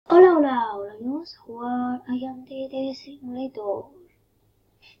Hola, hola, hola, vamos a jugar a yandere simulator.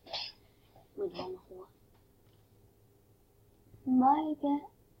 Bueno, vamos a jugar. Vale,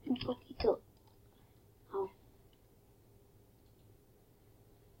 un poquito. Ahora.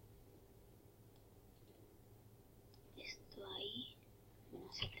 Esto ahí.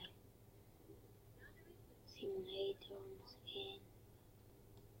 No sé qué. Simulator, no sé qué.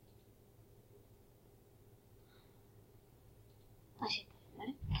 Así está,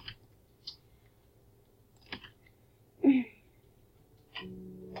 ¿vale?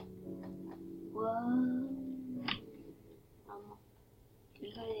 Wow. Vamos.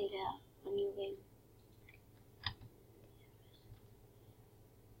 Clica de ir a New Game.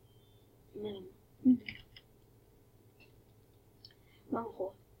 Vamos a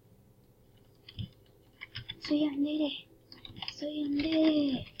jugar. Soy yandere. Soy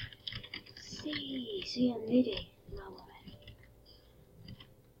yandere. Sí, soy yandere. Vamos a ver.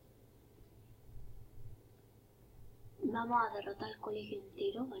 Vamos a derrotar al colegio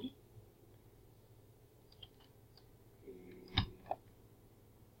entero, ¿vale?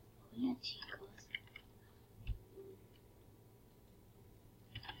 Hola, chicos.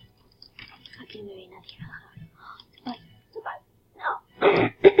 Aquí me ve nadie. Ay, no.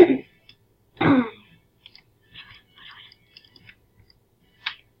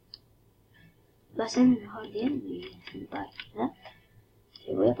 Va a ser mi mejor día en mi vida, senpai, ¿verdad?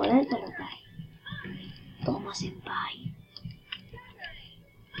 Te voy a poder derrotar. Toma, senpai.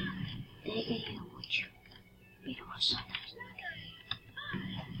 Te he querido mucho, pero vosotros no.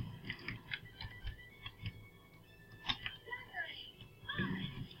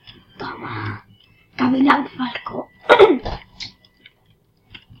 Toma, Gavilán Falco.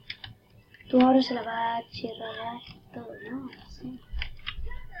 Tú ahora se la vas a chirrar todo, ¿no? Así.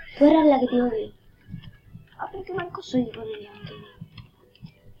 Tú eras la que te odio. Ah, pero qué marco soy con el yandere.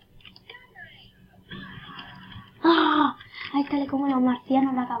 ¡Ah! Ahí está, le como los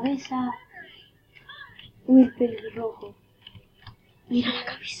marcianos la cabeza. Uy, el pelirrojo. Mira la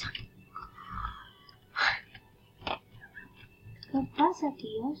cabeza. ¿Qué pasa,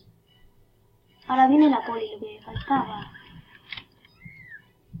 tíos? Ahora viene la poli, lo que me faltaba.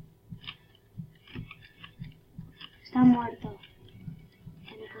 Está muerto.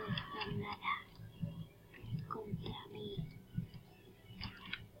 Ya no puedo hacer nada contra mí.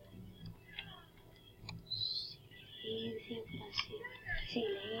 Silencio, gracias.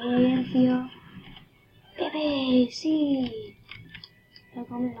 Silencio. ¡Bebé! ¡Sí! Lo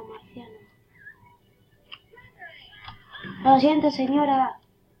comen los marcianos. Lo siento, señora.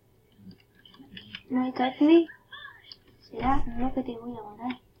 ¿No hay catnip? ¿Será? No, que te voy a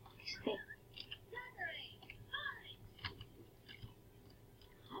matar. Este.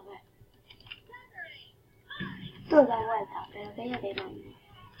 A ver. Toda vuelta, pero que ya te mando.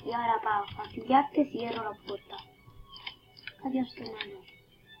 Y ahora para fastidiarte cierro la puerta. Adiós, tu mano.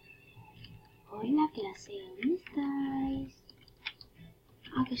 Hola, clase, ¿dónde estáis?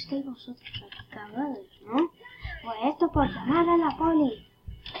 Ah, que estáis vosotros aquí cagados, ¿no? Pues esto por llamar a la poli.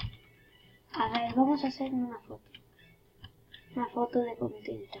 A ver, vamos a hacer una foto. Una foto de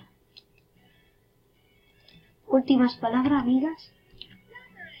contenta. Últimas palabras, amigas.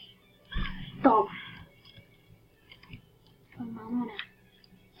 Toma. Toma una.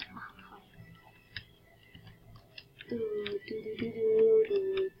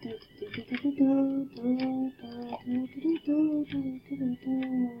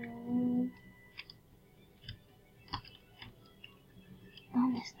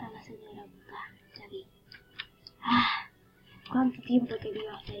 ¿Dónde está la señora Buca? Ya vi. Ah, cuánto tiempo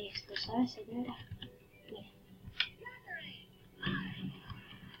quería hacer esto, ¿sabes, señora? Mira.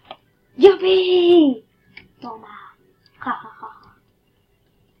 ¡Yo vi! Toma. Ja, ja, ja, ja.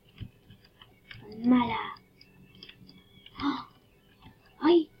 Mala. ¡Oh!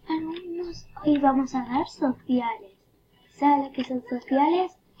 ¡Ay, alumnos! Hoy vamos a dar sociales. ¿Sabes lo que son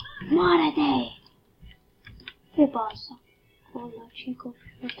sociales? ¡Muérete! ¿Qué pasa? Hola, chicos.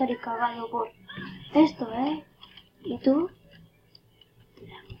 No estaré cagado por esto, ¿eh? ¿Y tú?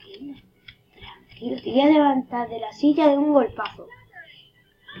 Tranquilo, tranquilo. Te voy a levantar de la silla de un golpazo.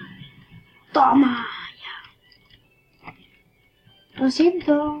 ¡Toma! Ya. Lo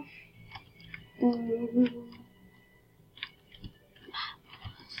siento. Vamos.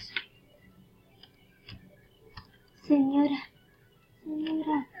 Señora,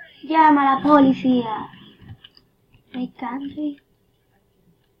 llama a la policía. ¿Hay country?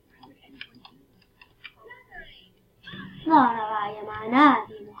 No va a llamar a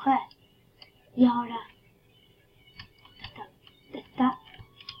nadie, mujer. Y ahora... Está...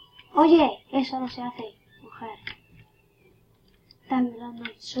 Oye, eso no se hace, mujer. Está violando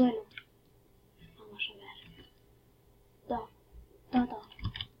el suelo. Vamos a ver. Todo.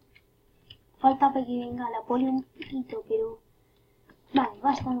 Falta que venga la poli un poquito, pero... Vale, va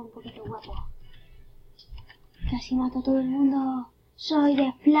a estar un poquito guapo. Casi mato a todo el mundo. Soy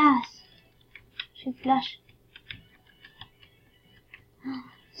de Flash. Soy Flash.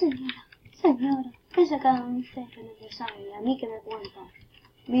 Señora, he sacado un cero en el examen y a mí que me cuentan.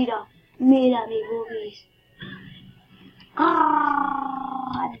 Mira mis boobies.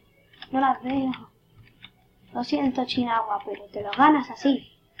 ¡Ay! No las veo. Lo siento, Chinagua, pero te lo ganas así.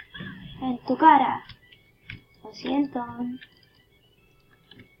 En tu cara. Lo siento.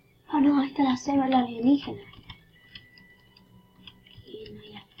 Oh no, ahí está la cebra, la alienígena. ¿Quién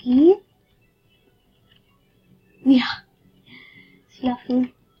hay aquí? Mira. Es la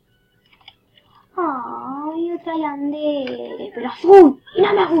azul. Ay, otra yandere, pero azul. Y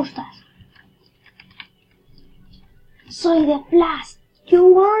no me gustas. Soy de Flash. You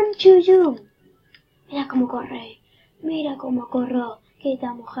want you. Mira cómo corre. Mira cómo corro.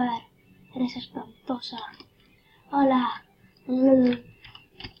 Quita mujer. Eres espantosa. Hola.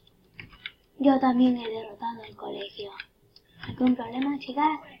 Yo también he derrotado el colegio. ¿Algún problema,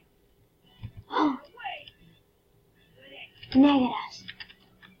 chicas? Oh. Negras.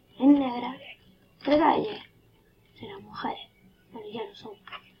 ¿Es negra? ¿Qué calle? Serán mujeres. Bueno, ya no son.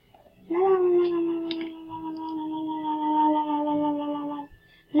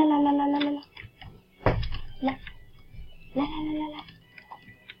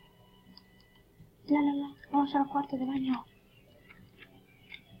 Vamos al cuarto de baño.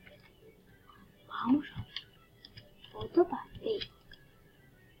 Vamos. Otro papel.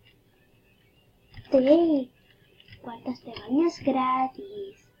 Cuartos de baños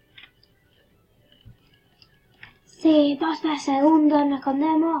gratis. Sí, 2 segundos, nos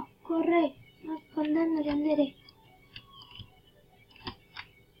escondemos. Corre, nos escondemos, yandere.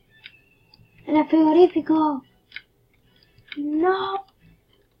 En el frigorífico. No.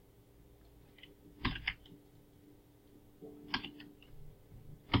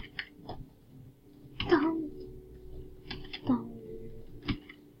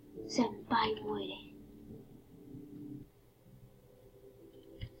 Senpai muere.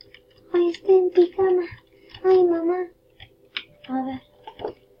 Hoy estoy en pijama. Ay, mamá. A ver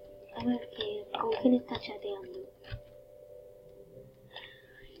con quién está chateando.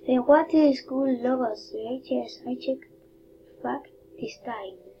 The what is school logos? Yes, I check back this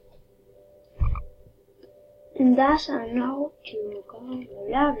time. And that's a no to go.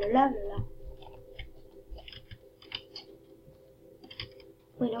 Bla bla bla bla.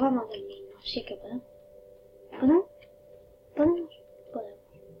 Bueno, vamos a dormirnos. Sí que podemos. ¿Podemos? ¿Podemos? Podemos.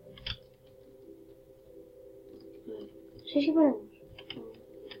 Sí, podemos.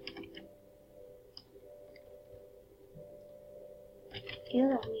 Quiero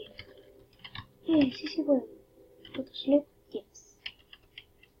dormir. Sí, podemos. Go to sleep, yes.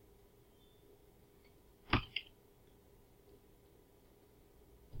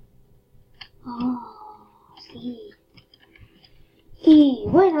 Oh, sí. Y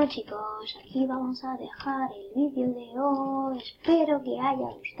bueno, chicos, aquí vamos a dejar el vídeo de hoy. Espero que haya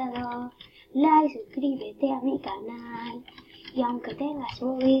gustado. Like, suscríbete a mi canal. Y aunque tengas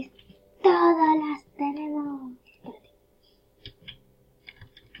boobies, todas las tenemos. Espérate.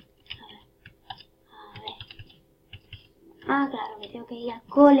 A ver. Ah, claro, me tengo que ir al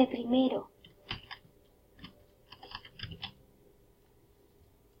cole primero.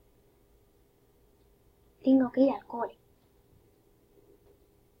 Tengo que ir al cole.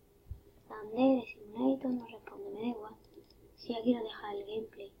 Yandere, Simulator, no responde, me da igual. Si ya quiero dejar el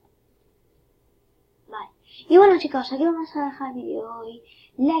gameplay. Vale. Y bueno, chicos, aquí vamos a dejar el vídeo hoy.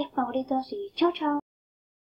 Like, favoritos y chao, chao.